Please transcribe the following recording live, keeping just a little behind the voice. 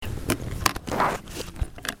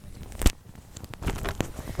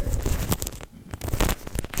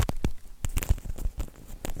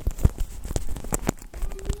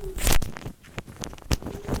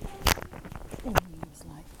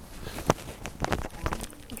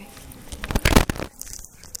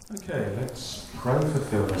Okay, let's pray for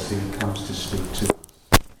Phil as he comes to speak to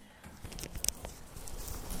us.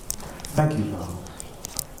 Thank you, Lord.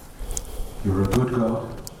 You're a good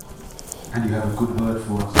God, and you have a good word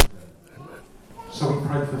for us today. So we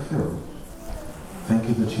pray for Phil. Thank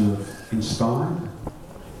you that you have inspired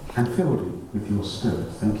and filled him with your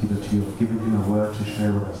Spirit. Thank you that you have given him a word to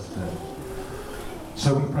share with us today.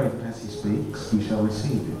 So we pray that as he speaks, we shall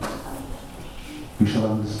receive it. We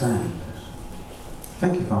shall understand.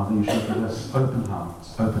 Thank you, Father, you shall give us open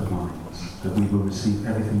hearts, open minds, that we will receive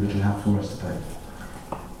everything that you have for us today.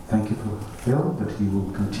 Thank you for Phil, that he will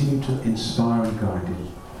continue to inspire and guide him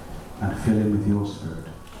and fill him with your Spirit,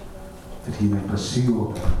 that he may pursue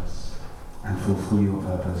your purpose and fulfill your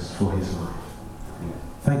purpose for his life.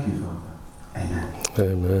 Thank you, Father. Amen.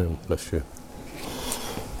 Amen. Bless you.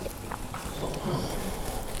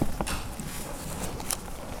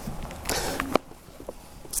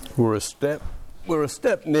 We're a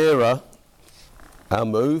step nearer our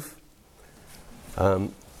move.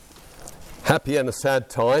 Happy and a sad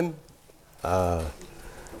time.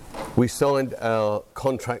 We signed our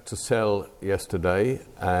contract to sell yesterday,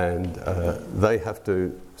 and they have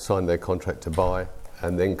to sign their contract to buy,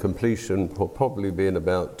 and then completion will probably be in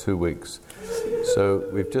about 2 weeks. So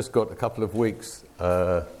we've just got a couple of weeks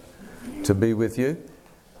to be with you.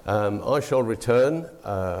 I shall return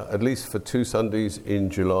at least for 2 Sundays in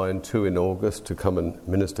July and 2 in August to come and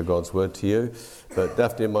minister God's word to you. But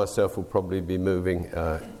Daphne and myself will probably be moving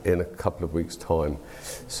in a couple of weeks' time.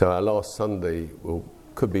 So our last Sunday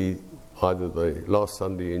could be either the last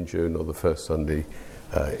Sunday in June or the first Sunday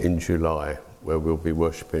in July, where we'll be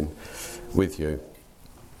worshipping with you.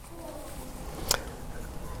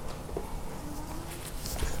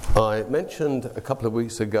 I mentioned a couple of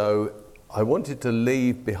weeks ago I wanted to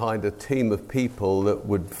leave behind a team of people that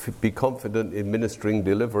would be confident in ministering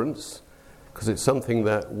deliverance, because it's something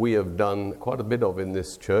that we have done quite a bit of in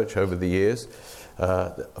this church over the years.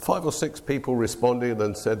 5 or 6 people responded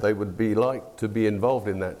and said they would like to be involved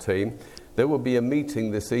in that team. There will be a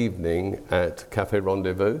meeting this evening at Cafe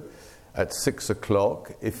Rendezvous at 6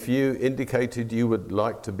 o'clock. If you indicated you would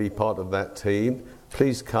like to be part of that team,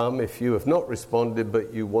 please come. If you have not responded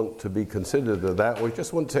but you want to be considered of that, or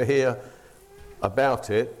just want to hear about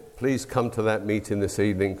it, please come to that meeting this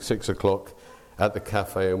evening, 6 o'clock at the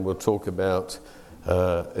cafe, and we'll talk about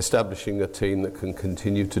establishing a team that can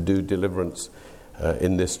continue to do deliverance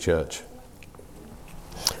in this church.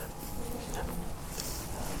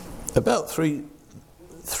 About three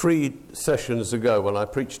sessions ago, when I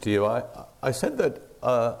preached to you, I said that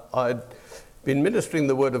I'd been ministering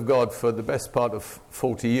the Word of God for the best part of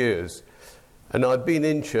 40 years, and I'd been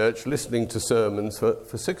in church listening to sermons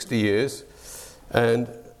for 60 years. And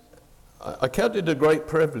I count it a great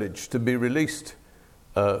privilege to be released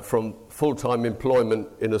from full-time employment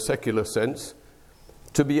in a secular sense,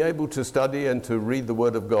 to be able to study and to read the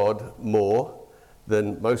Word of God more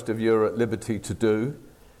than most of you are at liberty to do.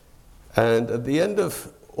 And at the end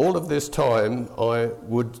of all of this time, I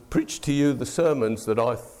would preach to you the sermons that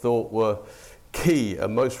I thought were key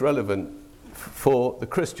and most relevant for the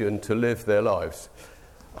Christian to live their lives.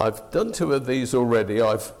 I've done 2 of these already.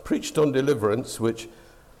 I've preached on deliverance, which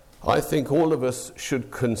I think all of us should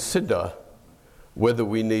consider whether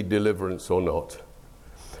we need deliverance or not.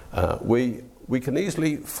 We can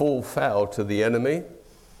easily fall foul to the enemy,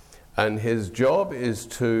 and his job is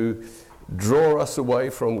to draw us away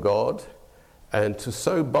from God and to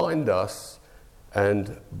so bind us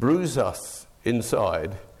and bruise us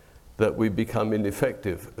inside that we become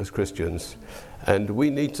ineffective as Christians. And we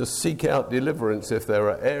need to seek out deliverance if there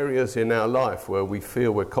are areas in our life where we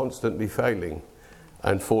feel we're constantly failing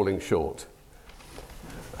and falling short.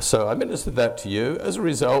 So I ministered that to you. As a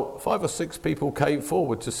result, 5 or 6 people came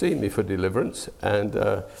forward to see me for deliverance, and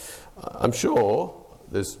I'm sure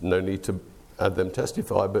there's no need to have them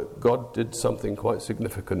testify, but God did something quite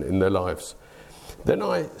significant in their lives. Then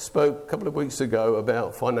I spoke a couple of weeks ago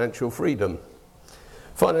about financial freedom.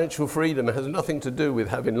 Financial freedom has nothing to do with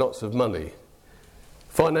having lots of money.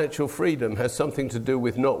 Financial freedom has something to do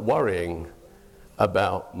with not worrying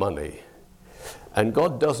about money. And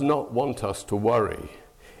God does not want us to worry.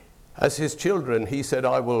 As his children, he said,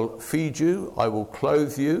 I will feed you, I will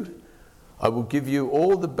clothe you, I will give you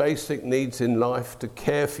all the basic needs in life to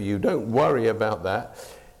care for you. Don't worry about that.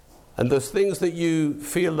 And those things that you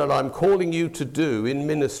feel that I'm calling you to do in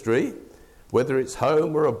ministry, whether it's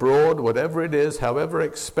home or abroad, whatever it is, however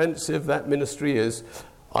expensive that ministry is,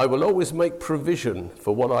 I will always make provision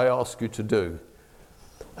for what I ask you to do.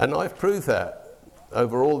 And I've proved that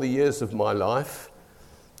over all the years of my life.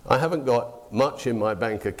 I haven't got much in my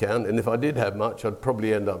bank account, and if I did have much, I'd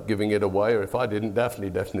probably end up giving it away, or if I didn't,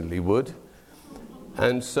 definitely would.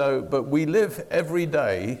 And so, but we live every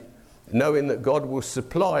day knowing that God will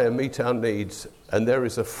supply and meet our needs, and there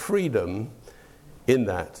is a freedom in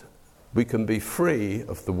that. We can be free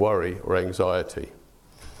of the worry or anxiety.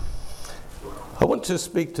 I want to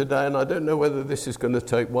speak today, and I don't know whether this is going to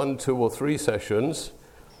take 1, 2, or 3 sessions.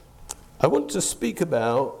 I want to speak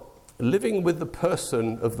about living with the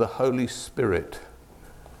person of the Holy Spirit.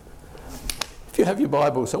 If you have your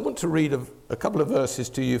Bibles, I want to read a couple of verses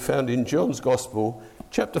to you found in John's Gospel,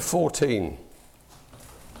 chapter 14.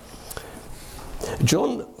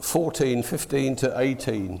 John 14, 15 to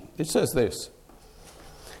 18. It says this.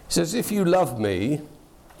 It says, "If you love me,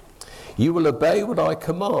 you will obey what I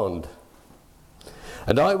command.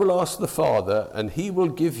 And I will ask the Father, and he will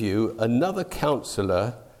give you another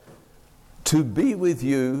counselor to be with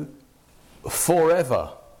you forever."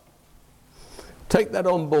 Take that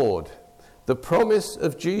on board. The promise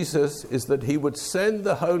of Jesus is that he would send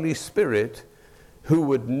the Holy Spirit who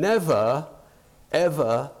would never,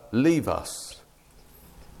 ever leave us.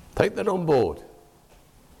 Take that on board.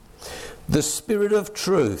 The Spirit of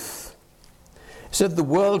truth said the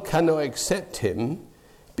world cannot accept him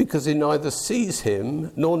because it neither sees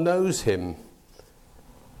him nor knows him.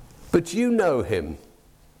 But you know him.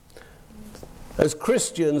 As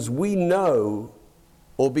Christians, we know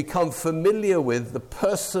or become familiar with the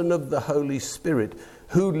person of the Holy Spirit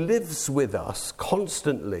who lives with us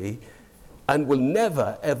constantly and will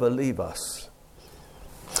never ever leave us.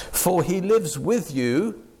 For he lives with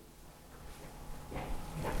you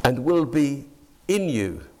and will be in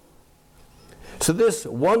you. So this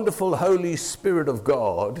wonderful Holy Spirit of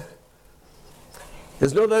God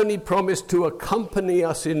is not only promised to accompany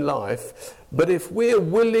us in life, but if we're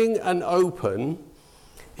willing and open,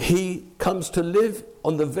 he comes to live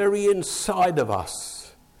on the very inside of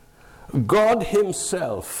us. God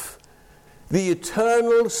himself, the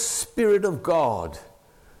eternal Spirit of God,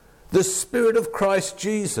 the Spirit of Christ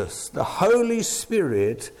Jesus, the Holy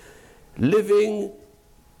Spirit living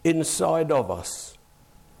inside of us,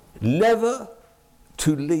 never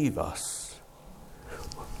to leave us.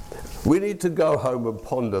 We need to go home and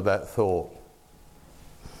ponder that thought.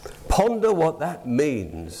 Ponder what that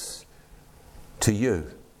means to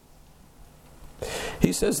you.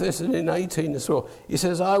 He says this in 18 as well. He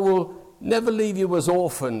says, "I will never leave you as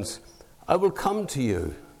orphans. I will come to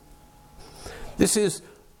you." This is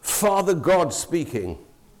Father God speaking.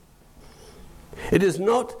 It is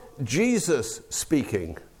not Jesus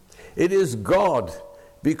speaking. It is God,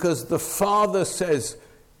 because the Father says,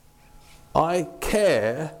 "I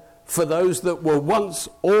care for those that were once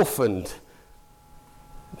orphaned.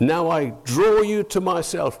 Now I draw you to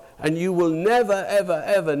myself, and you will never, ever,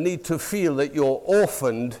 ever need to feel that you're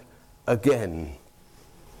orphaned again."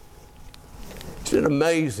 Isn't it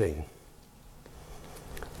amazing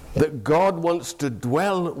that God wants to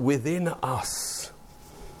dwell within us?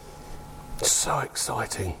 So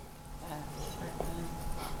exciting.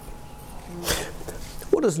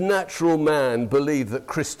 What does natural man believe that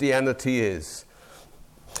Christianity is?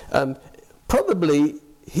 Probably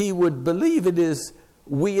he would believe it is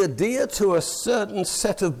we adhere to a certain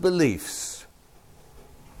set of beliefs.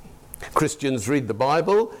 Christians read the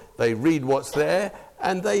Bible, they read what's there,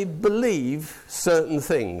 and they believe certain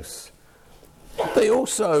things. They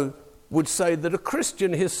also would say that a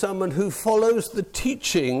Christian is someone who follows the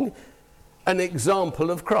teaching and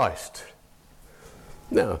example of Christ.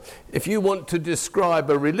 Now, if you want to describe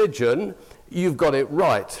a religion, you've got it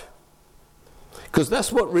right. Because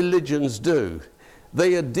that's what religions do.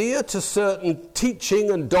 They adhere to certain teaching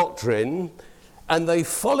and doctrine, and they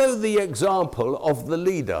follow the example of the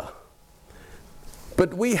leader.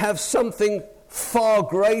 But we have something far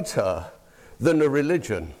greater than a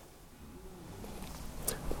religion.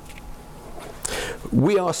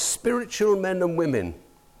 We are spiritual men and women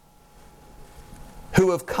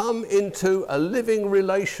who have come into a living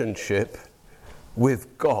relationship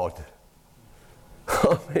with God.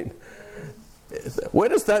 I mean, where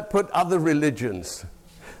does that put other religions?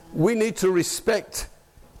 We need to respect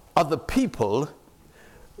other people,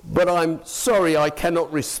 but I'm sorry I cannot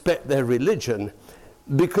respect their religion,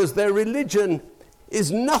 because their religion is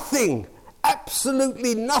nothing,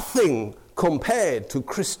 absolutely nothing compared to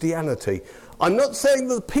Christianity. I'm not saying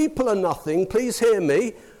that the people are nothing, please hear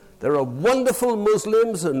me. There are wonderful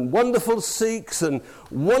Muslims and wonderful Sikhs and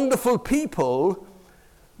wonderful people,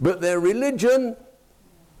 but their religion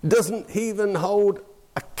doesn't even hold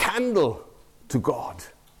a candle to God.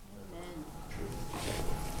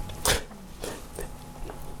 Amen.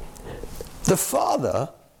 The Father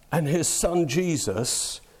and his Son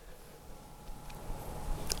Jesus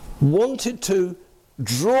wanted to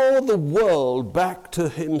draw the world back to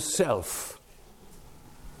himself.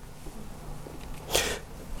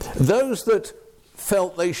 Those that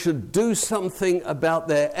felt they should do something about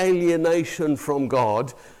their alienation from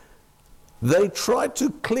God, they tried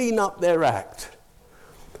to clean up their act.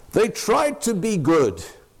 They tried to be good.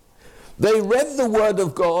 They read the Word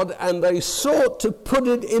of God and they sought to put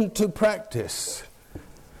it into practice,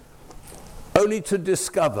 only to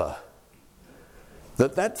discover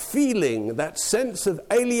that that feeling, that sense of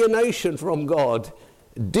alienation from God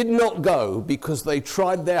did not go because they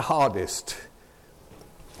tried their hardest.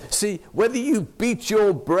 See, whether you beat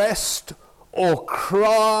your breast or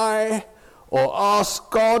cry or ask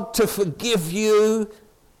God to forgive you,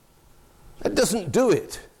 that doesn't do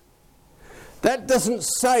it. That doesn't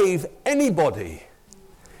save anybody.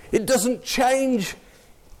 It doesn't change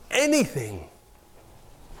anything.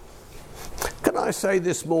 Can I say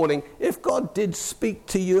this morning, if God did speak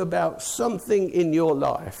to you about something in your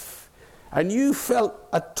life and you felt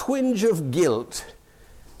a twinge of guilt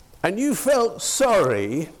and you felt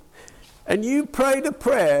sorry and you prayed a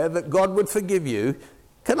prayer that God would forgive you,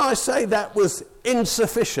 can I say that was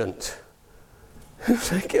insufficient?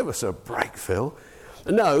 Give us a break, Phil.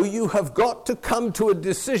 No, you have got to come to a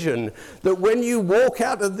decision that when you walk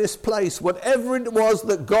out of this place, whatever it was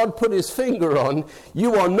that God put his finger on,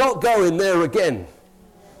 you are not going there again.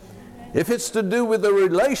 If it's to do with a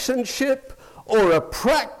relationship or a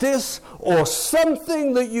practice or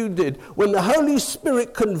something that you did, when the Holy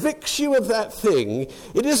Spirit convicts you of that thing,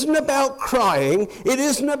 it isn't about crying, it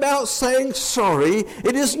isn't about saying sorry,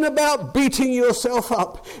 it isn't about beating yourself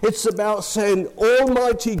up. It's about saying,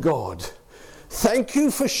 Almighty God, thank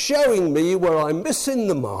you for showing me where I'm missing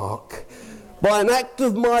the mark. By an act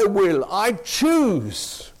of my will, I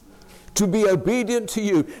choose to be obedient to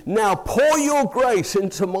you. Now pour your grace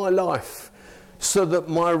into my life so that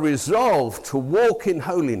my resolve to walk in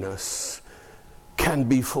holiness can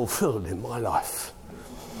be fulfilled in my life.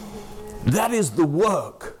 That is the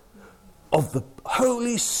work of the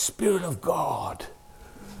Holy Spirit of God.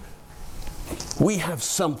 We have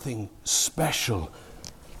something special,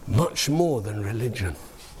 much more than religion.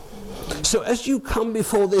 So as you come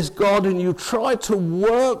before this God and you try to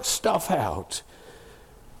work stuff out,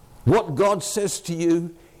 what God says to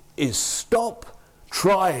you is stop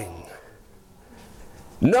trying.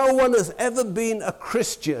 No one has ever been a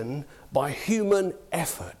Christian by human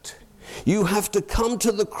effort. You have to come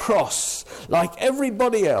to the cross like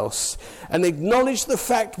everybody else and acknowledge the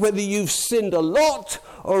fact whether you've sinned a lot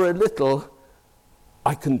or a little.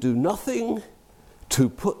 I can do nothing to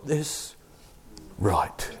put this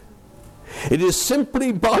right. It is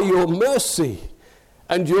simply by your mercy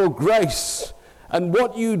and your grace and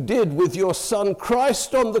what you did with your Son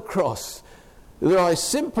Christ on the cross that I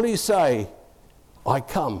simply say, I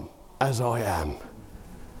come as I am,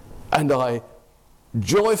 and I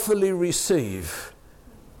joyfully receive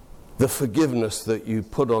the forgiveness that you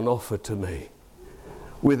put on offer to me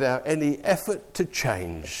without any effort to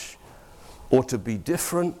change or to be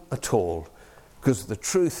different at all, because the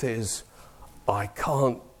truth is I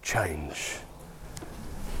can't change.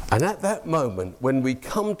 And at that moment, when we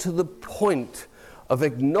come to the point of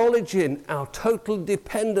acknowledging our total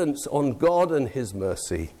dependence on God and his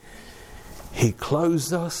mercy, he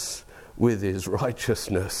clothes us with his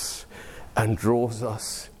righteousness and draws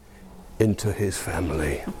us into his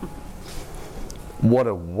family. What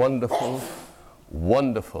a wonderful,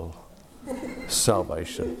 wonderful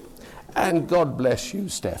salvation. And God bless you,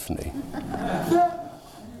 Stephanie.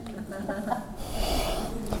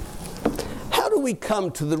 How do we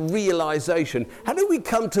come to the realization? How do we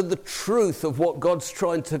come to the truth of what God's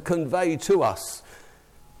trying to convey to us?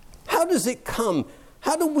 How does it come?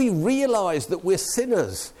 How do we realize that we're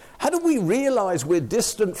sinners? How do we realize we're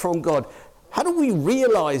distant from God? How do we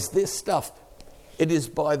realize this stuff? It is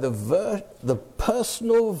by the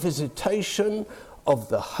personal visitation of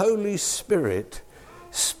the Holy Spirit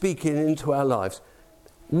speaking into our lives.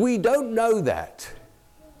 We don't know that.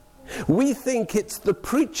 We think it's the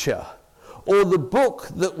preacher or the book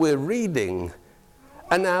that we're reading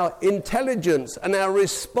and our intelligence and our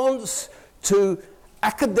response to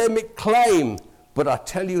academic claim. But I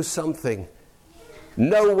tell you something,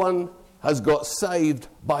 no one has got saved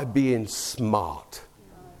by being smart.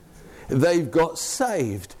 They've got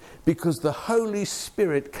saved because the Holy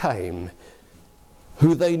Spirit came,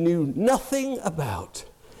 who they knew nothing about,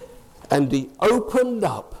 and he opened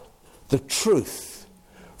up the truth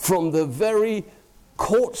from the very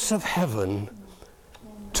courts of heaven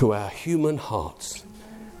to our human hearts.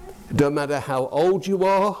 No matter how old you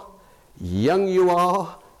are, young you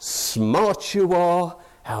are, smart you are,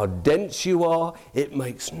 how dense you are, it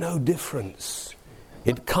makes no difference.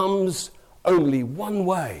 It comes only one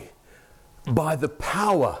way, by the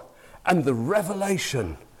power and the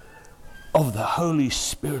revelation of the Holy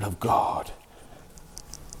Spirit of God.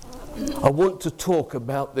 I want to talk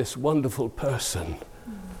about this wonderful person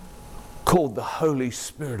called the Holy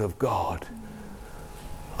Spirit of God.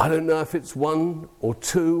 I don't know if it's 1 or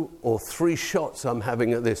 2 or 3 shots I'm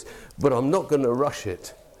having at this, but I'm not going to rush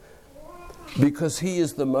it, because he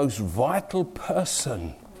is the most vital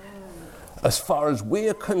person, as far as we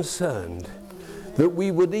are concerned, that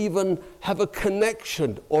we would even have a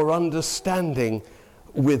connection or understanding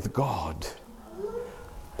with God.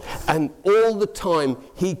 And all the time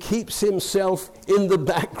he keeps himself in the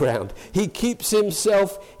background. He keeps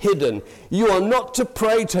himself hidden. You are not to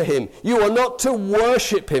pray to him. You are not to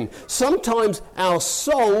worship him. Sometimes our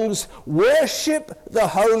songs worship the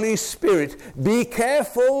Holy Spirit. Be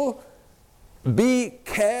careful. Be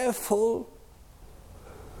careful.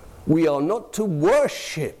 We are not to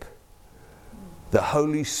worship the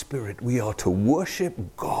Holy Spirit. We are to worship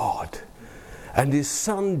God and his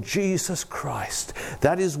Son, Jesus Christ.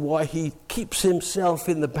 That is why he keeps himself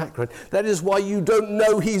in the background. That is why you don't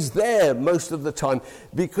know he's there most of the time,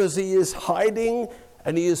 because he is hiding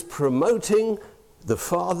and he is promoting the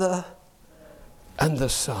Father and the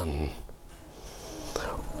Son.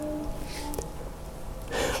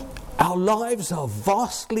 Our lives are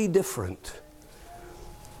vastly different.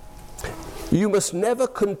 You must never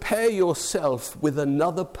compare yourself with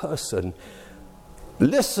another person.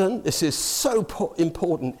 Listen, this is so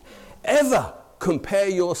important. Ever compare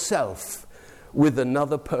yourself with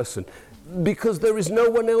another person, because there is no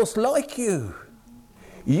one else like you.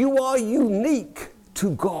 You are unique to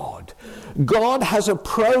God. God has a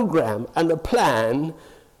program and a plan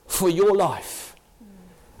for your life,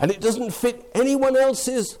 and it doesn't fit anyone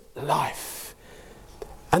else's life.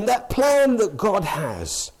 And that plan that God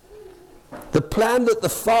has, the plan that the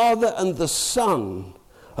Father and the Son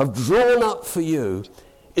have drawn up for you,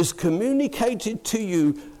 is communicated to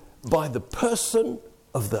you by the person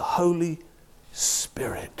of the Holy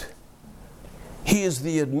Spirit. He is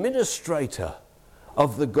the administrator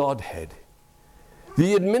of the Godhead,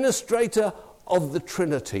 the administrator of the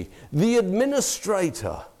Trinity, the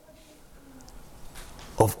administrator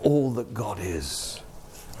of all that God is,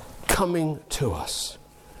 coming to us.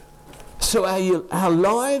 So our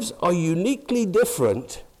lives are uniquely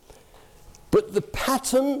different, but the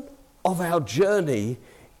pattern of our journey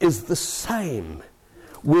is the same.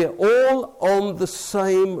 We're all on the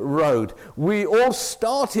same road. We all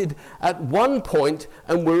started at one point,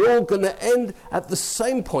 and we're all going to end at the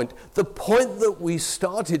same point. The point that we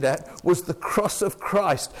started at was the cross of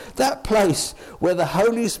Christ, that place where the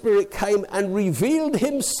Holy Spirit came and revealed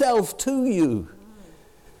himself to you.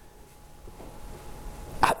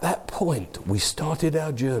 At that point, we started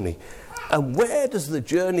our journey. And where does the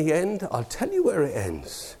journey end? I'll tell you where it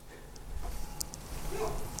ends.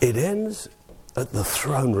 It ends at the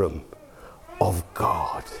throne room of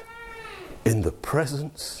God, in the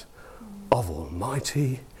presence of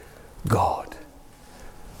Almighty God.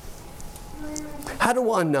 How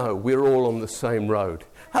do I know we're all on the same road?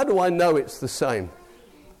 How do I know it's the same?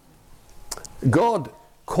 God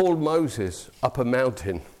called Moses up a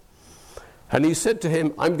mountain, and he said to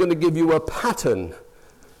him, I'm going to give you a pattern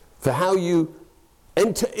for how you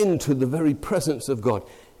enter into the very presence of God.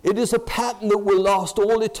 It is a pattern that will last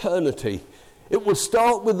all eternity. It will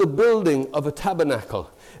start with the building of a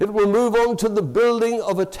tabernacle. It will move on to the building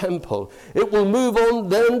of a temple. It will move on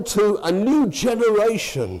then to a new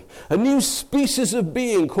generation, a new species of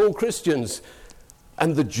being called Christians.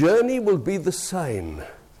 And the journey will be the same.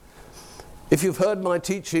 If you've heard my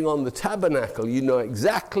teaching on the tabernacle, you know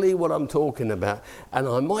exactly what I'm talking about. And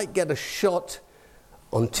I might get a shot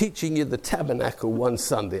on teaching you the tabernacle one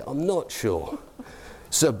Sunday. I'm not sure.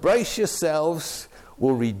 So brace yourselves.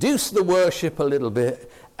 We'll reduce the worship a little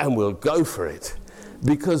bit and we'll go for it.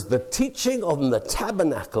 Because the teaching on the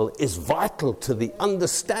tabernacle is vital to the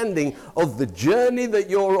understanding of the journey that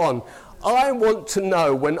you're on. I want to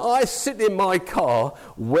know, when I sit in my car,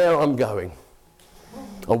 where I'm going.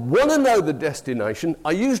 I want to know the destination.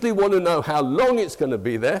 I usually want to know how long it's going to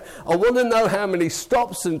be there. I want to know how many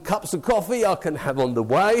stops and cups of coffee I can have on the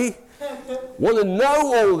way. Want to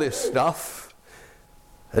know all this stuff.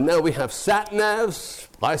 And now we have sat-navs.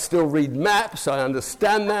 I still read maps. I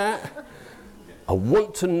understand that. I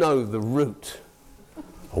want to know the route.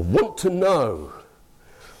 I want to know.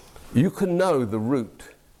 You can know the route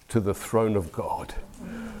to the throne of God.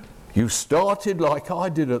 You started like I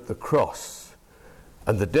did at the cross.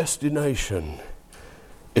 And the destination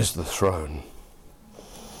is the throne.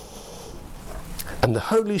 And the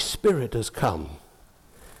Holy Spirit has come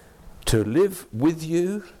to live with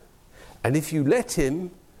you, and if you let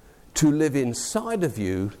him, to live inside of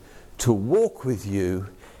you, to walk with you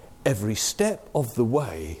every step of the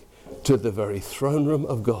way to the very throne room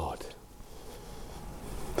of God.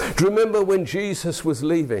 Do you remember when Jesus was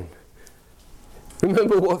leaving?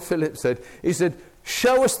 Remember what Philip said? He said,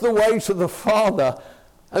 show us the way to the Father.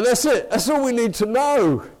 And that's it. That's all we need to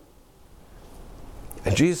know.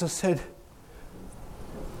 And Jesus said,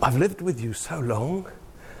 I've lived with you so long,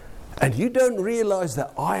 and you don't realize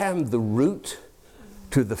that I am the route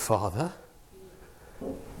to the Father.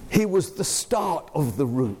 He was the start of the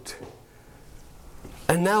route.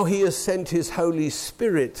 And now he has sent his Holy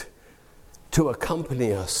Spirit to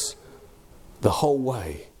accompany us the whole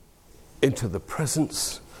way into the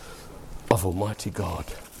presence of Almighty God.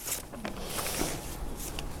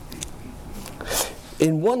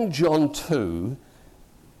 In 1 John 2,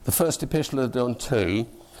 the first epistle of John 2,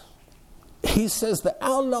 he says that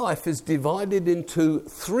our life is divided into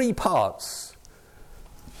 3 parts,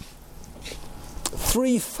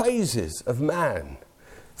 3 phases of man,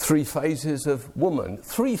 3 phases of woman,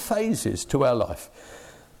 3 phases to our life.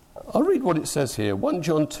 I'll read what it says here, 1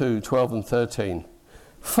 John 2, 12 and 13.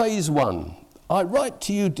 Phase 1, I write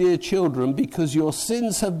to you, dear children, because your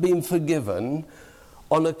sins have been forgiven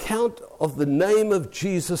on account of the name of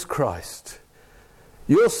Jesus Christ.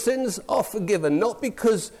 Your sins are forgiven, not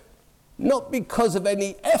because of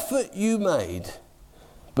any effort you made,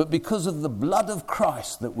 but because of the blood of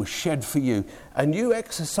Christ that was shed for you. And you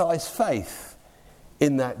exercise faith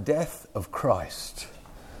in that death of Christ.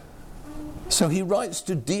 So he writes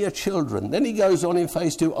to dear children. Then he goes on in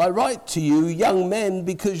phase 2, I write to you, young men,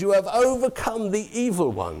 because you have overcome the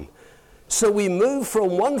evil one. So we move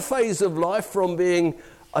from one phase of life, from being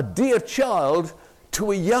a dear child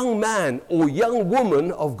to a young man or young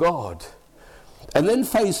woman of God. And then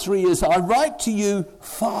phase 3 is, I write to you,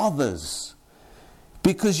 fathers,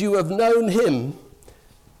 because you have known him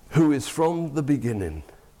who is from the beginning.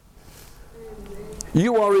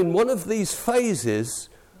 You are in one of these phases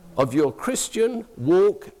of your Christian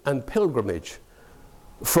walk and pilgrimage,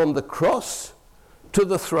 from the cross to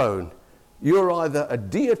the throne. You're either a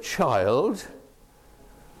dear child,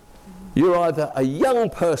 you're either a young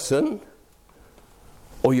person,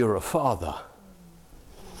 or you're a father.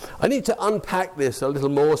 I need to unpack this a little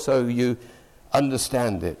more so you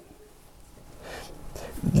understand it.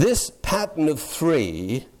 This pattern of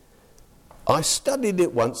 3, I studied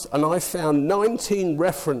it once and I found 19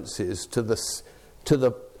 references to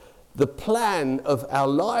the plan of our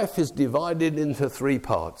life is divided into 3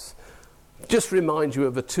 parts. Just remind you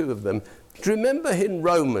of 2 of them. Do you remember in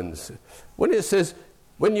Romans when it says,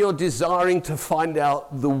 when you're desiring to find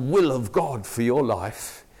out the will of God for your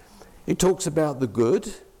life, it talks about the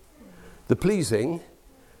good, the pleasing,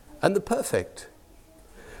 and the perfect.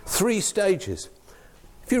 3 stages.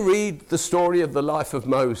 If you read the story of the life of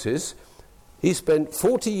Moses, he spent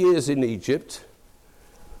 40 years in Egypt,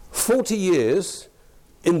 40 years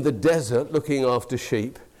in the desert looking after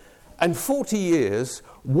sheep, and 40 years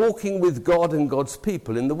walking with God and God's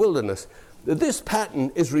people in the wilderness. This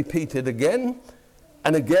pattern is repeated again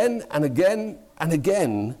and again and again and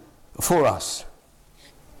again for us.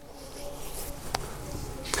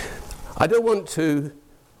 I don't want to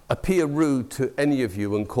appear rude to any of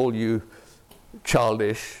you and call you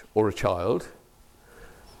childish or a child,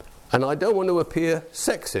 and I don't want to appear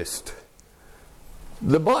sexist.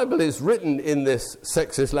 The Bible is written in this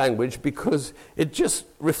sexist language because it just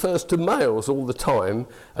refers to males all the time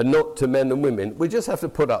and not to men and women. We just have to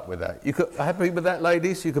put up with that. You happy with that,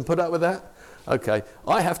 ladies? You can put up with that? Okay.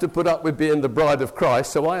 I have to put up with being the bride of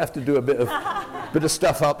Christ, so I have to do a bit of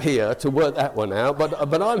stuff up here to work that one out.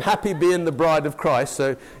 But I'm happy being the bride of Christ,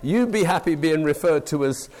 so you be happy being referred to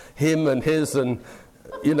as him and his and,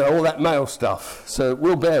 all that male stuff. So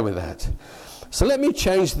we'll bear with that. So let me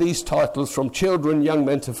change these titles from children, young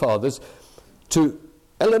men to fathers to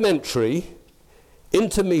elementary,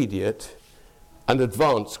 intermediate, and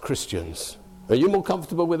advanced Christians. Are you more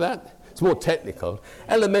comfortable with that? It's more technical.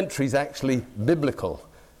 Elementary is actually biblical,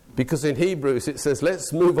 because in Hebrews it says,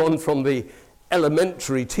 let's move on from the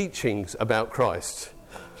elementary teachings about Christ.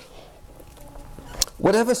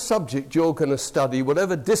 Whatever subject you're going to study,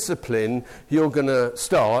 whatever discipline you're going to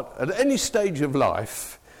start at any stage of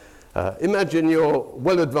life, imagine you're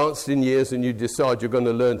well advanced in years and you decide you're going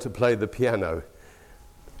to learn to play the piano.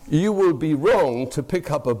 You will be wrong to pick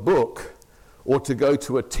up a book or to go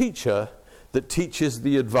to a teacher that teaches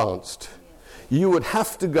the advanced. You would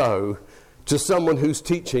have to go to someone who's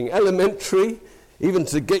teaching elementary, even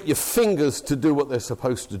to get your fingers to do what they're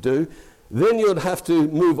supposed to do. Then you'd have to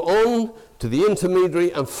move on to the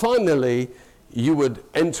intermediary, and finally you would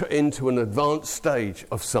enter into an advanced stage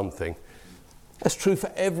of something. That's true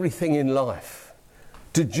for everything in life.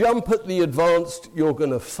 To jump at the advanced, you're going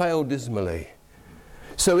to fail dismally.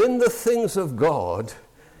 So in the things of God,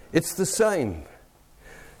 it's the same.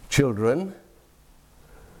 Children,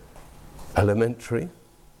 elementary,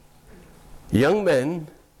 young men,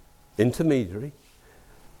 intermediary,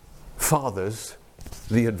 fathers,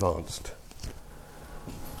 the advanced.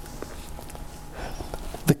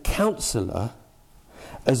 The counselor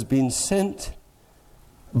has been sent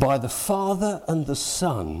by the Father and the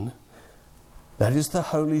Son, that is the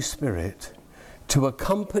Holy Spirit, to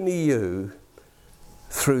accompany you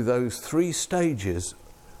through those 3 stages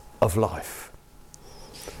of life.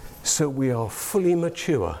 So we are fully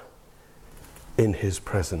mature in his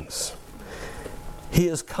presence. He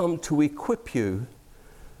has come to equip you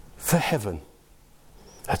for heaven.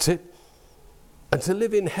 That's it. And to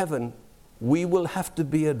live in heaven, we will have to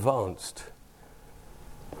be advanced.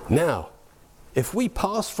 Now, if we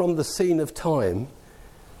pass from the scene of time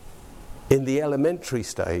in the elementary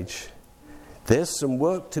stage, there's some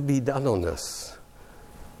work to be done on us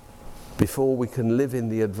before we can live in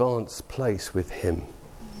the advanced place with him.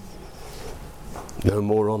 No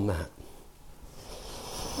more on that.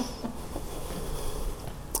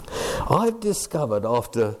 I've discovered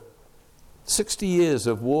after 60 years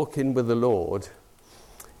of walking with the Lord,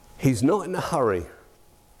 he's not in a hurry.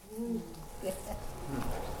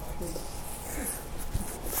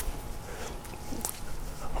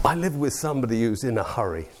 I live with somebody who's in a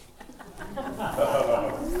hurry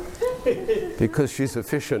because she's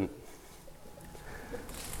efficient.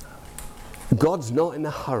 God's not in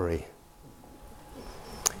a hurry.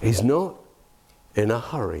 He's not in a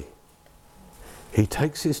hurry. He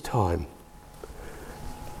takes his time.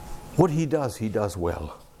 What he does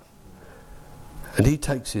well. And he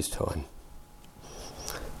takes his time.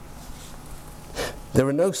 There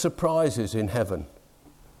are no surprises in heaven.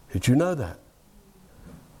 Did you know that?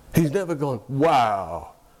 He's never gone,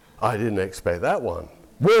 wow, I didn't expect that one.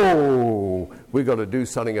 Whoa, we've got to do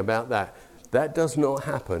something about that. That does not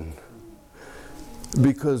happen.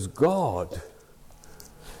 Because God,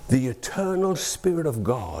 the eternal Spirit of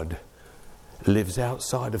God, lives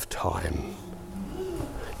outside of time.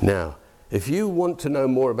 Now, if you want to know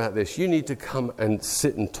more about this, you need to come and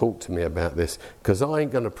sit and talk to me about this, because I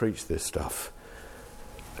ain't going to preach this stuff.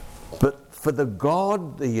 But for the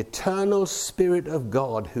God, the eternal Spirit of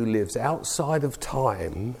God who lives outside of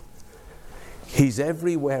time, he's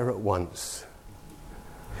everywhere at once.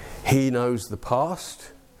 He knows the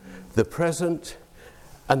past, the present,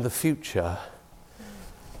 and the future.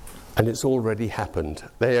 And it's already happened.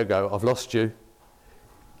 There you go, I've lost you.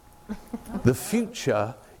 The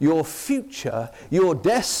future, your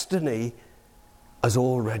destiny has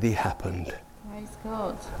already happened. Praise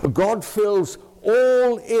God. God fills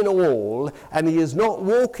all in all, and he is not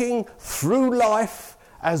walking through life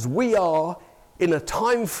as we are in a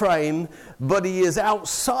time frame, but he is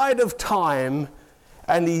outside of time,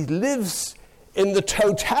 and he lives in the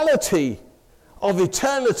totality of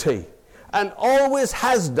eternity, and always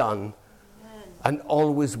has done, and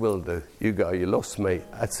always will do. You go, you lost me.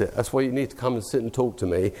 That's it. That's why you need to come and sit and talk to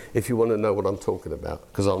me if you want to know what I'm talking about,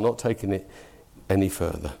 because I'm not taking it any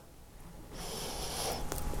further.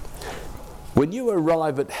 When you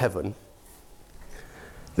arrive at heaven,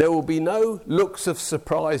 there will be no looks of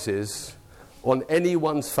surprises on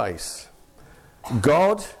anyone's face.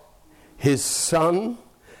 God, his Son,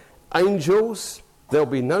 angels, there'll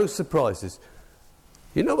be no surprises.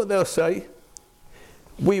 You know what they'll say?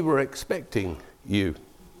 We were expecting you.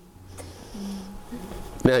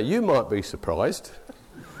 Now, you might be surprised,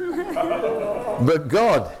 but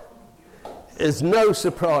God, there's no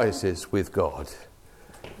surprises with God.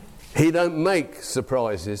 He don't make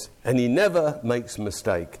surprises, and he never makes a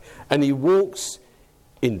mistake. And he walks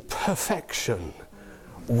in perfection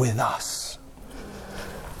with us.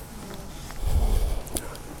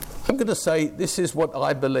 I'm going to say this is what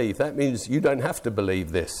I believe. That means you don't have to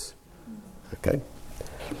believe this. Okay?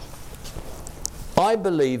 I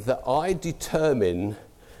believe that I determine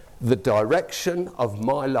the direction of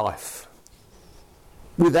my life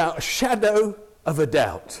without a shadow of a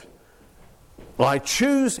doubt. I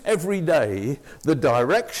choose every day the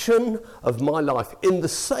direction of my life in the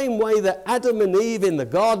same way that Adam and Eve in the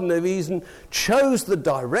Garden of Eden chose the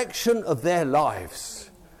direction of their lives.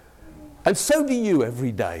 And so do you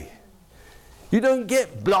every day. You don't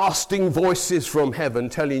get blasting voices from heaven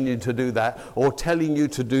telling you to do that or telling you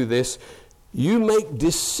to do this. You make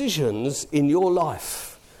decisions in your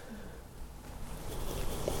life.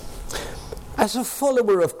 As a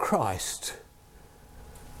follower of Christ,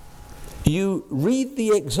 You read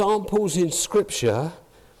the examples in Scripture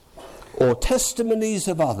or testimonies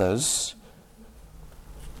of others,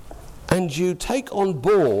 and you take on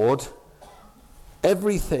board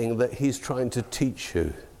everything that he's trying to teach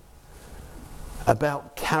you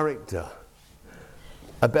about character,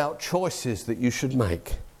 about choices that you should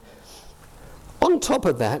make. On top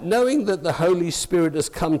of that, knowing that the Holy Spirit has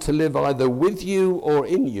come to live either with you or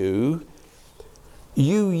in you,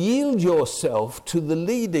 you yield yourself to the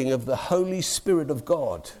leading of the Holy Spirit of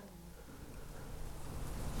God.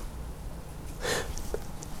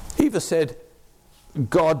 Eva said,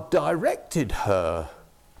 God directed her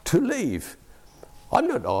to leave. I'm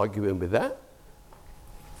not arguing with that.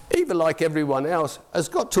 Eva, like everyone else, has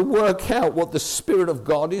got to work out what the Spirit of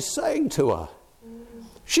God is saying to her.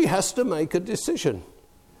 She has to make a decision.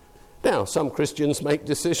 Now, some Christians make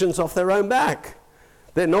decisions off their own back.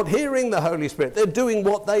 They're not hearing the Holy Spirit. They're doing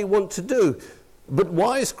what they want to do. But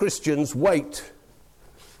wise Christians wait.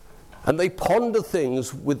 And they ponder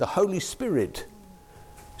things with the Holy Spirit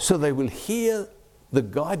so they will hear the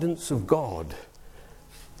guidance of God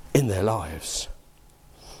in their lives.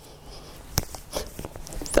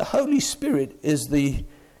 The Holy Spirit is the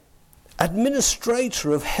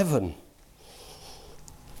administrator of heaven.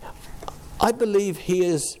 I believe he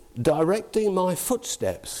is directing my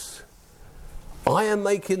footsteps. I am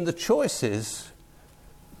making the choices,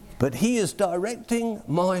 but he is directing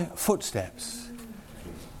my footsteps.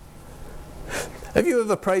 Have you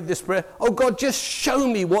ever prayed this prayer? Oh God, just show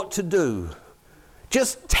me what to do.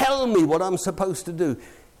 Just tell me what I'm supposed to do.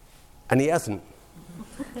 And he hasn't.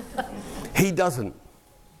 He doesn't.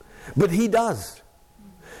 But he does.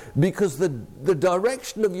 Because the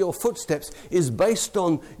direction of your footsteps is based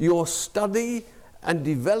on your study and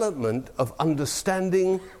development of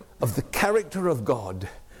understanding of the character of God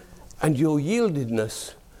and your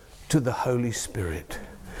yieldedness to the Holy Spirit.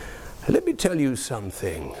 Let me tell you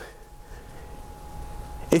something.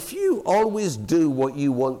 If you always do what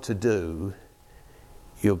you want to do,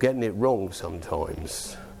 you're getting it wrong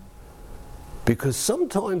sometimes. Because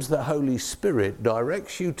sometimes the Holy Spirit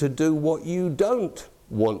directs you to do what you don't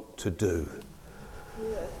want to do.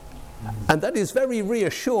 And that is very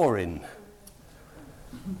reassuring.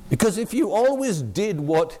 Because if you always did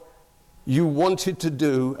what you wanted to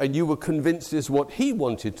do and you were convinced is what he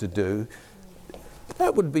wanted to do,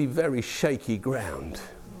 that would be very shaky ground.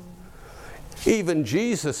 Even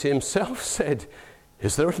Jesus himself said,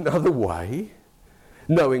 is there another way?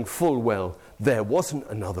 Knowing full well there wasn't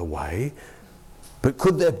another way. But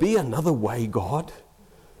could there be another way, God?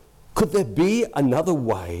 Could there be another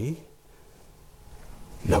way?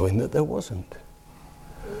 Knowing that there wasn't.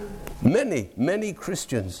 Many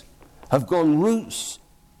Christians have gone routes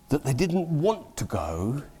that they didn't want to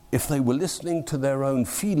go if they were listening to their own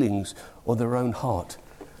feelings or their own heart,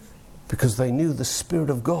 because they knew the Spirit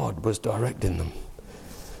of God was directing them.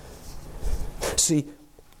 See,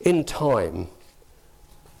 in time,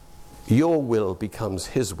 your will becomes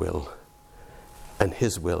his will, and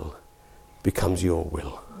his will becomes your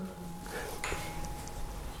will.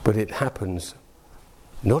 But it happens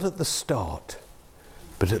not at the start,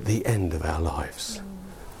 but at the end of our lives.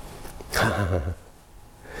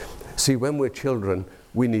 See, when we're children,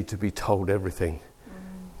 we need to be told everything.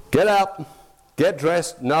 Get up, get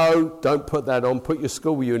dressed. No, don't put that on. Put your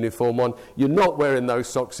school uniform on. You're not wearing those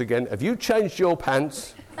socks again. Have you changed your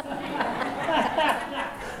pants?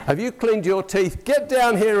 Have you cleaned your teeth? Get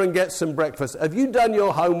down here and get some breakfast. Have you done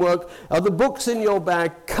your homework? Are the books in your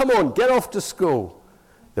bag? Come on, get off to school.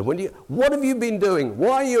 Then what have you been doing?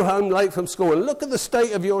 Why are you home late from school? And look at the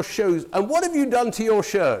state of your shoes. And what have you done to your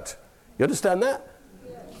shirt? You understand that?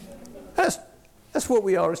 That's what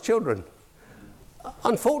we are as children.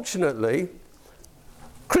 Unfortunately,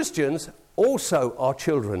 Christians also are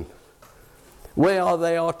children, where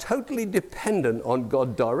they are totally dependent on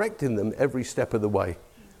God directing them every step of the way.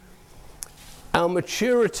 Our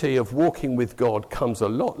maturity of walking with God comes a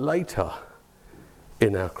lot later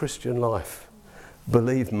in our Christian life.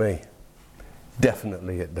 Believe me,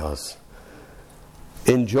 definitely it does.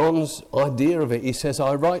 In John's idea of it, he says,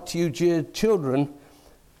 I write to you, dear children,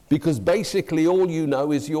 because basically all you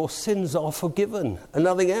know is your sins are forgiven and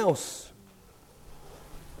nothing else.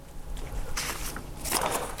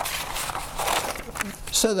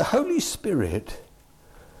 So the Holy Spirit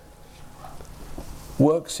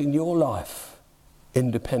works in your life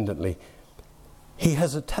independently. He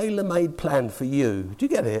has a tailor-made plan for you. Do you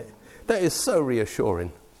get it? That is so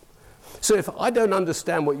reassuring. So if I don't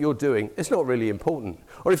understand what you're doing, it's not really important.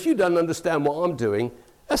 Or if you don't understand what I'm doing,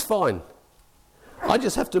 that's fine. I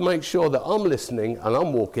just have to make sure that I'm listening and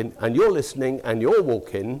I'm walking, and you're listening and you're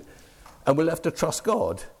walking, And we'll have to trust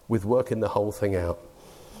God with working the whole thing out.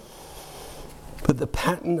 But the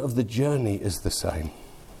pattern of the journey is the same.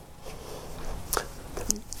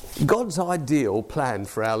 God's ideal plan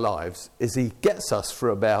for our lives is he gets us for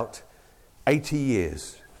about 80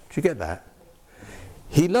 years. Do you get that?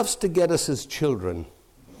 He loves to get us as children.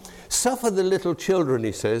 Suffer the little children,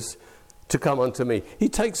 he says, to come unto me. He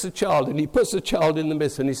takes a child and he puts a child in the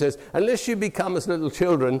midst and he says, unless you become as little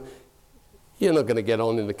children, you're not going to get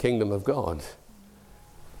on in the kingdom of God.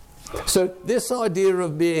 So this idea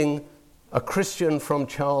of being a Christian from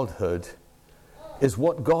childhood is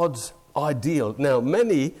what God's ideal. Now,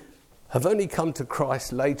 many have only come to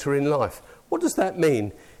Christ later in life. What does that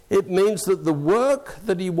mean? It means that the work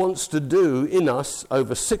that he wants to do in us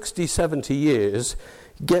over 60, 70 years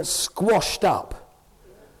gets squashed up.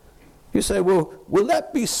 You say, well, will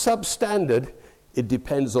that be substandard? It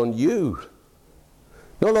depends on you.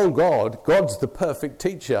 Not on God. God's the perfect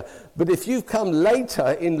teacher. But if you've come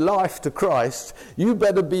later in life to Christ, you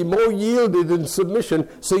better be more yielded in submission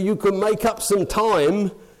so you can make up some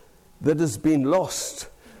time that has been lost,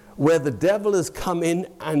 where the devil has come in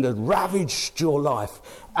and has ravaged your life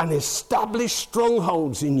and established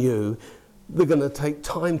strongholds in you. They're going to take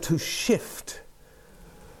time to shift.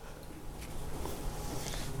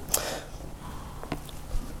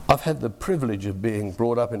 I've had the privilege of being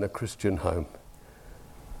brought up in a Christian home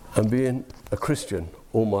and being a Christian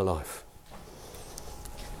all my life.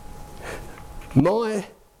 My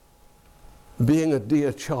being a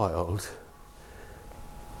dear child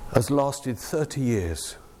has lasted 30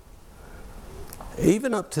 years.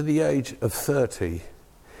 Even up to the age of 30,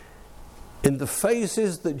 in the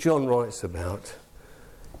phases that John writes about,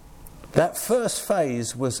 that first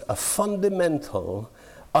phase was a fundamental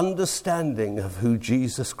understanding of who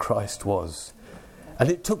Jesus Christ was. And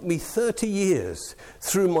it took me 30 years,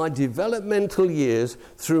 through my developmental years,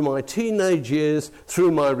 through my teenage years,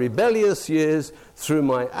 through my rebellious years, through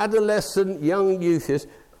my adolescent, young youth years,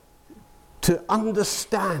 to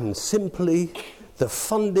understand simply the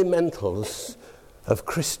fundamentals of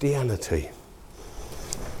Christianity.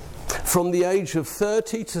 From the age of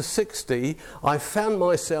 30 to 60, I found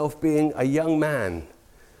myself being a young man,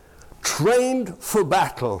 trained for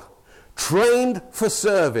battle, trained for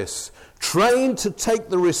service, trained to take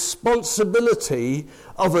the responsibility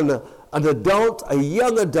of an adult, a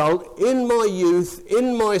young adult, in my youth,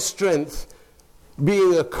 in my strength,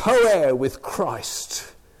 being a co-heir with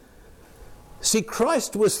Christ. See,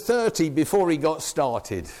 Christ was 30 before he got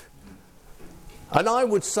started. And I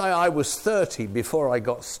would say I was 30 before I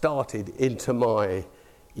got started into my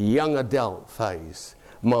young adult phase,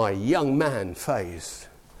 my young man phase.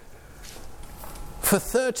 For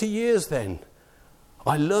 30 years then,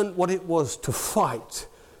 I learned what it was to fight,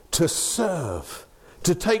 to serve,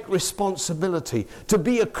 to take responsibility, to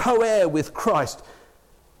be a co-heir with Christ.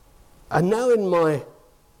 And now in my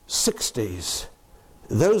 60s,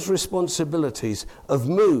 those responsibilities have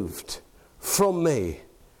moved from me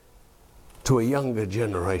to a younger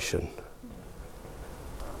generation.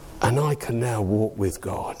 And I can now walk with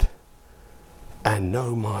God and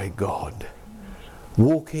know my God,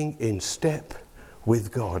 walking in step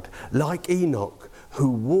with God, like Enoch, who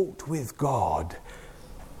walked with God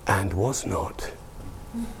and was not.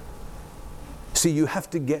 See, you have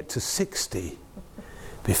to get to 60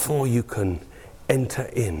 before you can enter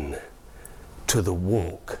in to the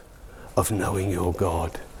walk of knowing your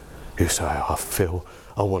God. You say,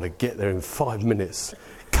 I want to get there in 5 minutes.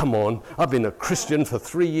 Come on, I've been a Christian for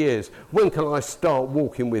 3 years. When can I start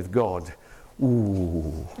walking with God?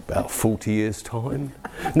 Ooh, about 40 years' time.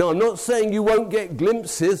 Now, I'm not saying you won't get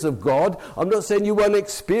glimpses of God. I'm not saying you won't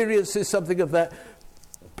experience something of that.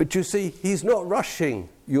 But you see, he's not rushing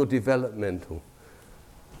your developmental.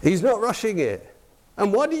 He's not rushing it.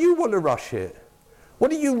 And why do you want to rush it?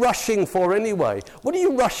 What are you rushing for anyway? What are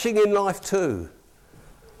you rushing in life to?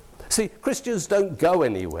 See, Christians don't go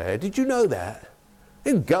anywhere. Did you know that?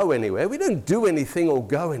 They don't go anywhere. We don't do anything or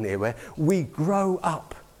go anywhere. We grow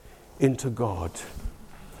up into God.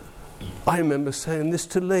 I remember saying this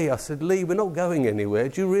to Lee. I said, Lee, we're not going anywhere.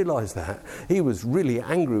 Do you realise that? He was really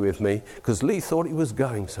angry with me because Lee thought he was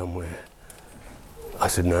going somewhere. I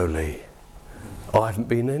said, no, Lee, I haven't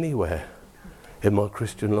been anywhere in my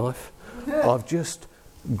Christian life. I've just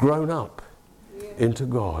grown up into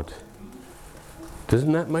God.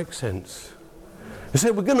 Doesn't that make sense? He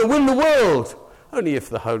said, we're going to win the world. Only if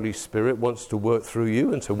the Holy Spirit wants to work through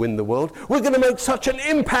you and to win the world. We're going to make such an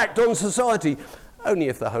impact on society. Only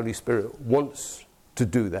if the Holy Spirit wants to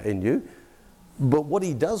do that in you. But what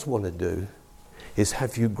he does want to do is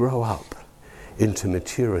have you grow up into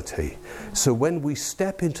maturity. So when we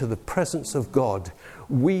step into the presence of God,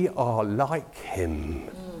 we are like him.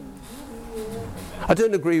 I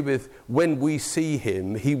don't agree with when we see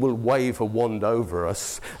him, he will wave a wand over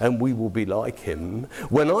us and we will be like him.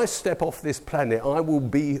 When I step off this planet, I will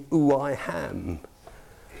be who I am.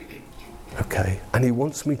 Okay? And he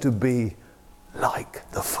wants me to be like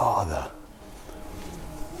the Father.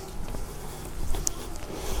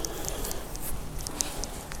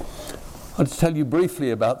 I'll just tell you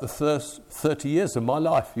briefly about the first 30 years of my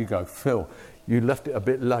life. You go, Phil, you left it a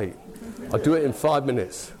bit late. I'll do it in 5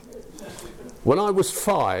 minutes. When I was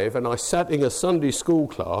 5 and I sat in a Sunday school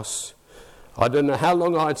class, I don't know how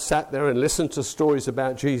long I'd sat there and listened to stories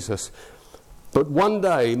about Jesus. But one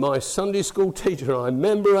day, my Sunday school teacher, I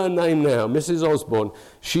remember her name now, Mrs. Osborne,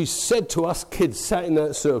 she said to us kids sat in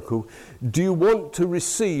that circle, do you want to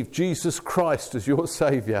receive Jesus Christ as your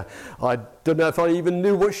Saviour? I don't know if I even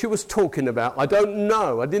knew what she was talking about. I don't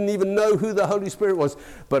know. I didn't even know who the Holy Spirit was.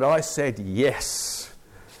 But I said yes.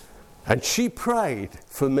 And she prayed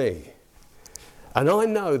for me. And I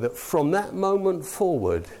know that from that moment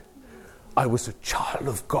forward, I was a child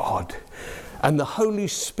of God. And the Holy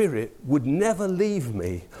Spirit would never leave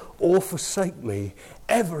me or forsake me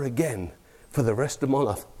ever again for the rest of my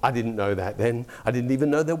life. I didn't know that then. I didn't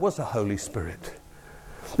even know there was a Holy Spirit.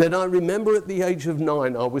 Then I remember at the age of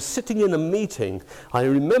 9, I was sitting in a meeting. I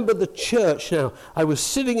remember the church now. I was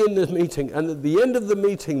sitting in the meeting, and at the end of the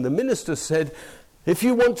meeting, the minister said, if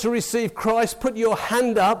you want to receive Christ, put your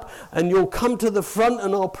hand up and you'll come to the front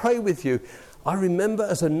and I'll pray with you. I remember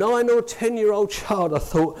as a 9 or 10-year-old child, I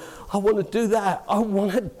thought, I want to do that. I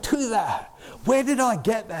want to do that. Where did I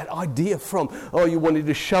get that idea from? Oh, you wanted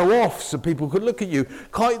to show off so people could look at you.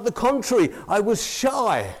 Quite the contrary, I was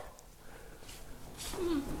shy.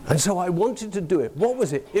 And so I wanted to do it. What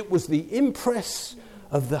was it? It was the impress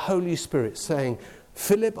of the Holy Spirit saying,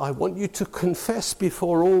 Philip, I want you to confess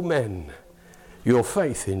before all men your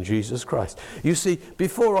faith in Jesus Christ. You see,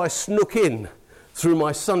 before I snuck in through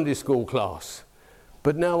my Sunday school class,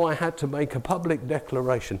 but now I had to make a public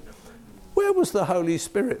declaration. Where was the Holy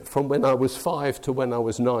Spirit from when I was 5 to when I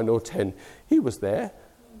was 9 or 10? He was there.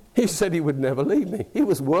 He said he would never leave me. He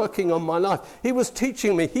was working on my life. He was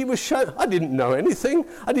teaching me. He was showing. I didn't know anything.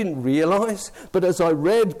 I didn't realize. But as I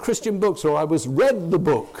read Christian books, or I was read the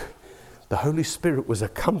book, the Holy Spirit was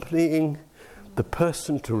accompanying the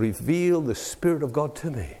person to reveal the Spirit of God to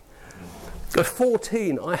me. At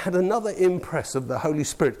 14, I had another impress of the Holy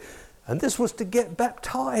Spirit, and this was to get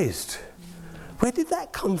baptized. Where did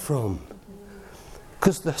that come from?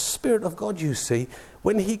 Because the Spirit of God, you see,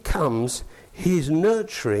 when he comes, he's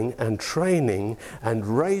nurturing and training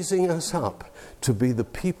and raising us up to be the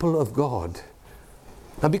people of God.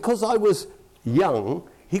 And because I was young,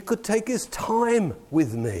 he could take his time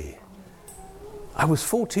with me. I was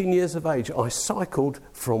 14 years of age. I cycled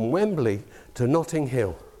from Wembley to Notting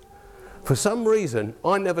Hill. For some reason,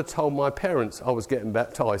 I never told my parents I was getting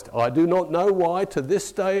baptized. I do not know why. To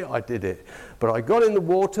this day, I did it. But I got in the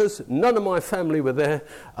waters, none of my family were there,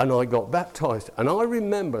 and I got baptized. And I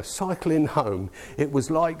remember cycling home. It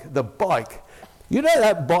was like the bike. You know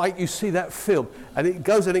that bike, you see that film, and it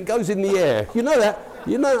goes in the air. You know that?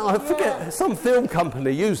 You know, I forget, some film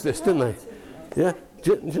company used this, didn't they? Yeah?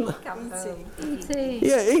 Do you know? E.T.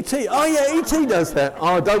 Yeah, E.T. Oh, yeah, E.T. does that.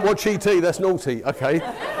 Oh, don't watch E.T., that's naughty. Okay.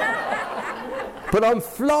 But I'm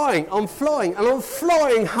flying, and I'm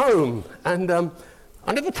flying home. And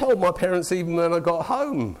I never told my parents even when I got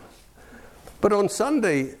home. But on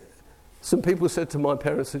Sunday, some people said to my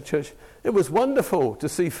parents at church, it was wonderful to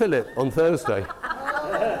see Philip on Thursday.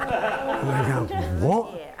 And I go,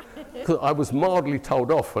 what? Because I was mildly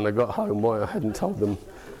told off when I got home why I hadn't told them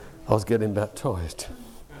I was getting baptized.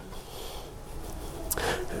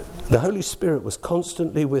 The Holy Spirit was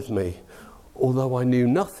constantly with me, although I knew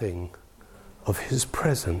nothing of his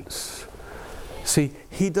presence. See,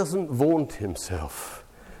 he doesn't vaunt himself.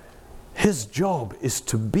 His job is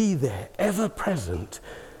to be there, ever present,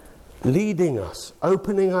 leading us,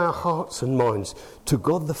 opening our hearts and minds to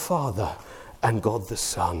God the Father and God the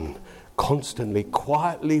Son, constantly,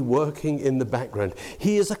 quietly working in the background.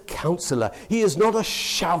 He is a counselor. He is not a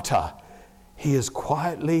shouter. He is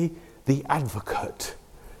quietly the advocate,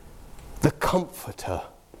 the comforter.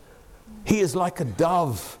 He is like a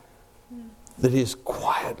dove that is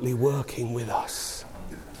quietly working with us.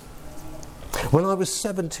 When I was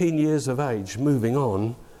 17 years of age, moving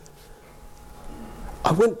on,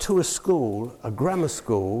 I went to a school, a grammar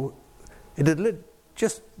school. It had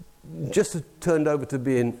just turned over to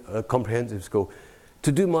being a comprehensive school,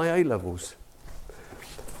 to do my A-levels.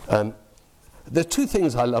 There are two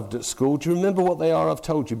things I loved at school. Do you remember what they are? I've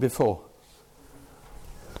told you before.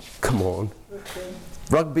 Come on.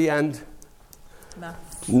 Rugby and?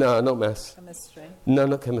 Maths. No, not maths. Chemistry. No,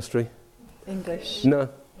 not chemistry. English. No.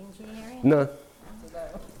 Engineering? No.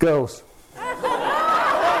 Girls. No, I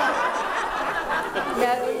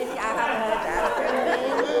haven't heard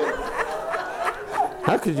that.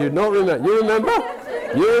 How could you not remember? You remember?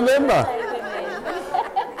 You remember?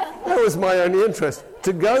 That was my only interest.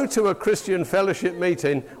 To go to a Christian fellowship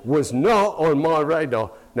meeting was not on my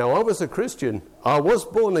radar. Now, I was a Christian. I was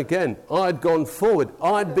born again. I'd gone forward.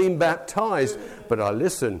 I'd been baptized. But I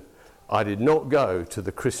listened. I did not go to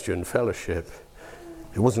the Christian fellowship.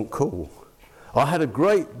 It wasn't cool. I had a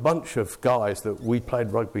great bunch of guys that we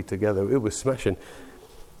played rugby together. It was smashing.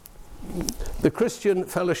 The Christian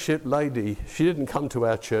fellowship lady, she didn't come to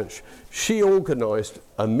our church. She organised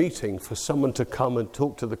a meeting for someone to come and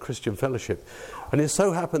talk to the Christian fellowship. And it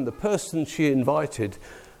so happened the person she invited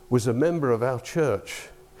was a member of our church.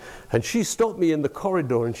 And she stopped me in the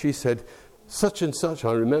corridor and she said, such and such,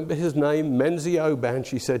 I remember his name, Menzi Oban.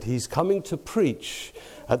 She said, he's coming to preach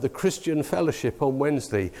at the Christian fellowship on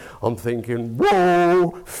Wednesday. I'm thinking,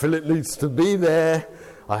 whoa, Philip needs to be there.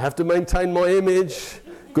 I have to maintain my image.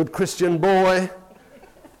 Good Christian boy.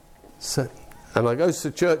 So, and I go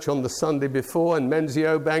to church on the Sunday before, and Menzi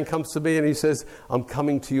Oban comes to me and he says, I'm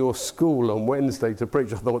coming to your school on Wednesday to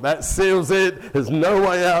preach. I thought, that seals it. There's no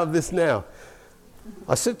way out of this now.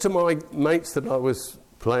 I said to my mates that I was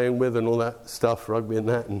playing with and all that stuff, rugby and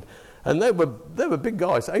that, and they were big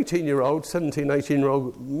guys, 18-year-old, 17,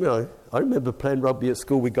 18-year-old. You know, I remember playing rugby at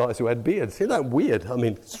school with guys who had beards. Isn't that weird? I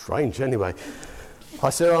mean, strange anyway. I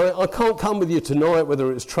said, I can't come with you tonight,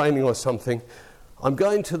 whether it's training or something. I'm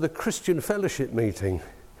going to the Christian fellowship meeting.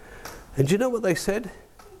 And do you know what they said?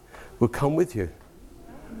 We'll come with you.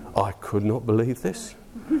 I could not believe this.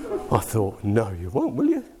 I thought, no, you won't, will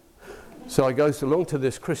you? So I goes along to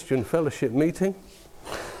this Christian fellowship meeting.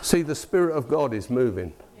 See, the Spirit of God is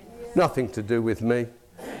moving. Nothing to do with me.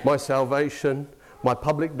 My salvation, my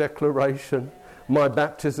public declaration, my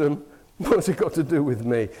baptism, what's it got to do with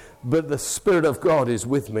me? But the Spirit of God is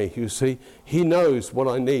with me, you see. He knows what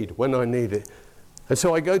I need when I need it. And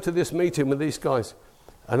so I go to this meeting with these guys,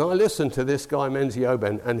 and I listen to this guy, Menzi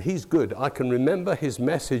Oban, and he's good. I can remember his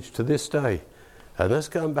message to this day. And that's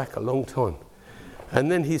going back a long time. And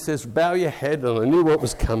then he says, bow your head, and I knew what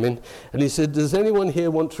was coming. And he said, does anyone here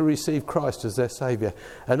want to receive Christ as their Saviour?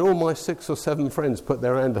 And all my 6 or 7 friends put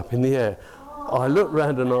their hand up in the air. I looked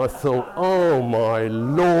round and I thought, oh my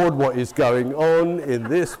Lord, what is going on in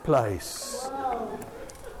this place?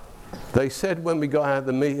 They said when we got out of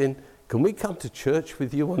the meeting, can we come to church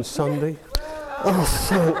with you on Sunday? I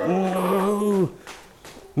thought, no.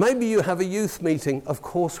 Maybe you have a youth meeting. Of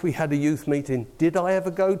course we had a youth meeting. Did I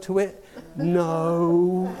ever go to it?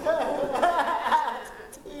 No.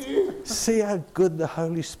 See how good the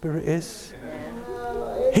Holy Spirit is?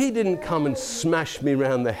 He didn't come and smash me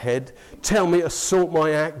round the head, tell me to sort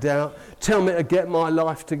my act out, tell me to get my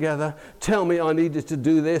life together, tell me I needed to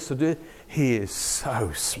do this or do it. He is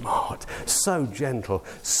so smart, so gentle,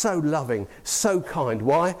 so loving, so kind.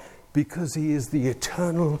 Why? Because he is the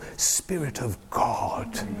eternal Spirit of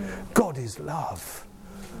God. God is love.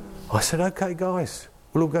 I said, okay, guys,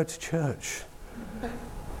 we'll all go to church.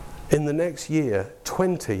 In the next year,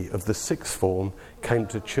 20 of the sixth form came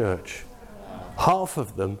to church. Half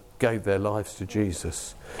of them gave their lives to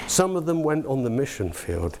Jesus. Some of them went on the mission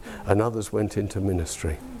field, and others went into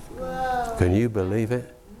ministry. Can you believe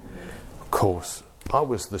it? Of course, I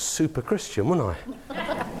was the super Christian, wasn't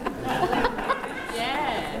I?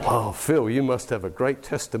 Oh, Phil, you must have a great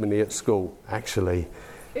testimony at school. Actually,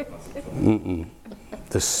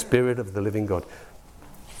 the Spirit of the living God.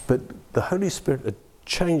 But the Holy Spirit had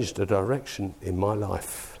changed the direction in my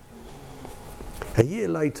life. A year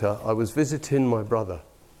later, I was visiting my brother.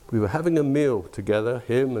 We were having a meal together,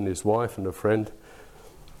 him and his wife and a friend.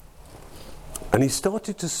 And he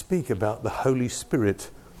started to speak about the Holy Spirit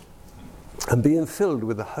and being filled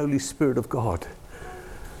with the Holy Spirit of God.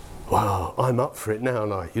 Wow, I'm up for it now,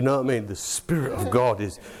 and you know what I mean? The Spirit of God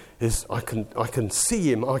is I can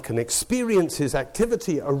see him, I can experience his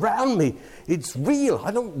activity around me. It's real.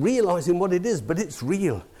 I don't realize in what it is, but it's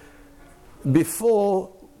real.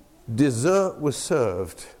 Before dessert was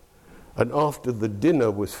served and after the dinner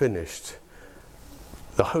was finished,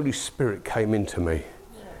 the Holy Spirit came into me,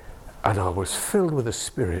 and I was filled with the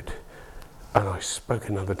Spirit, and I spoke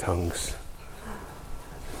in other tongues.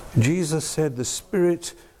 Jesus said, the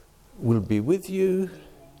Spirit will be with you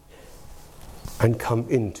and come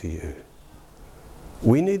into you.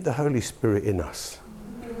 We need the Holy Spirit in us.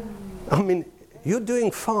 I mean, you're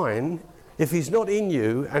doing fine. If he's not in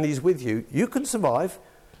you and he's with you, you can survive.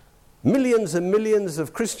 Millions and millions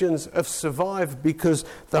of Christians have survived because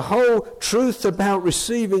the whole truth about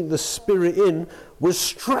receiving the Spirit in was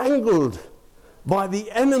strangled by the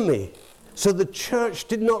enemy. So the church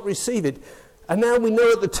did not receive it. And now we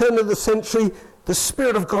know at the turn of the century, the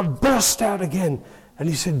Spirit of God burst out again. And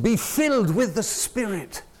he said, be filled with the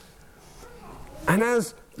Spirit. And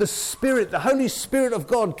as the Spirit, the Holy Spirit of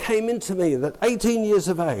God came into me at 18 years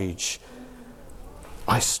of age,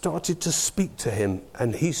 I started to speak to him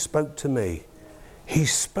and he spoke to me. He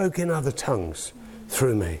spoke in other tongues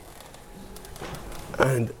through me.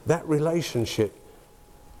 And that relationship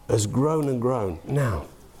has grown and grown. Now,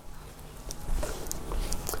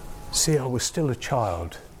 see, I was still a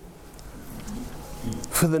child.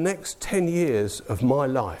 For the next 10 years of my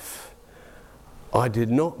life, I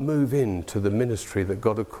did not move into the ministry that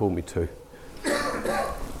God had called me to.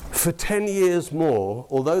 For 10 years more,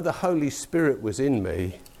 although the Holy Spirit was in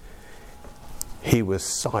me, he was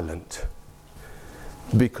silent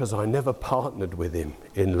because I never partnered with him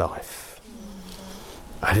in life.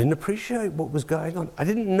 I didn't appreciate what was going on. I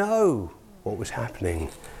didn't know what was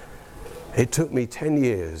happening. It took me 10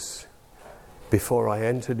 years before I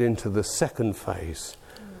entered into the second phase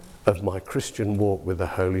of my Christian walk with the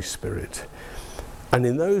Holy Spirit. And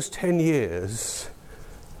in those 10 years,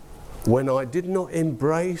 when I did not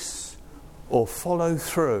embrace or follow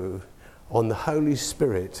through on the Holy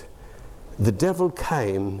Spirit, the devil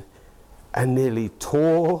came and nearly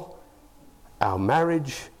tore our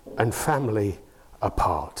marriage and family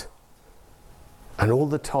apart. And all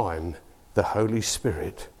the time, the Holy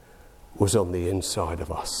Spirit was on the inside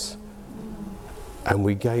of us. And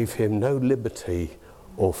we gave him no liberty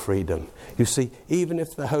or freedom. You see, even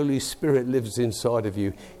if the Holy Spirit lives inside of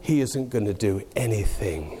you, he isn't going to do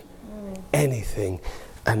anything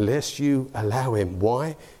unless you allow him.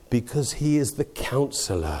 Why? Because he is the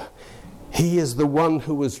counselor. He is the one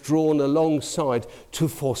who was drawn alongside to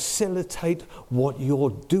facilitate what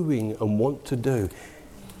you're doing and want to do.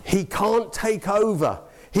 He can't take over.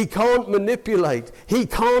 He can't manipulate. He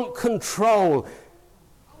can't control.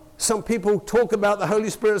 Some people talk about the Holy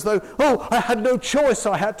Spirit as though, oh, I had no choice,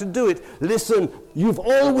 I had to do it. Listen, you've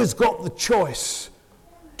always got the choice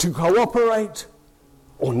to cooperate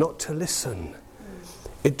or not to listen.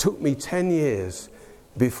 It took me 10 years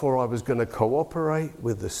before I was going to cooperate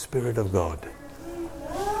with the Spirit of God.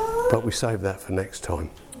 But we save that for next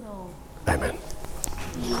time. Amen.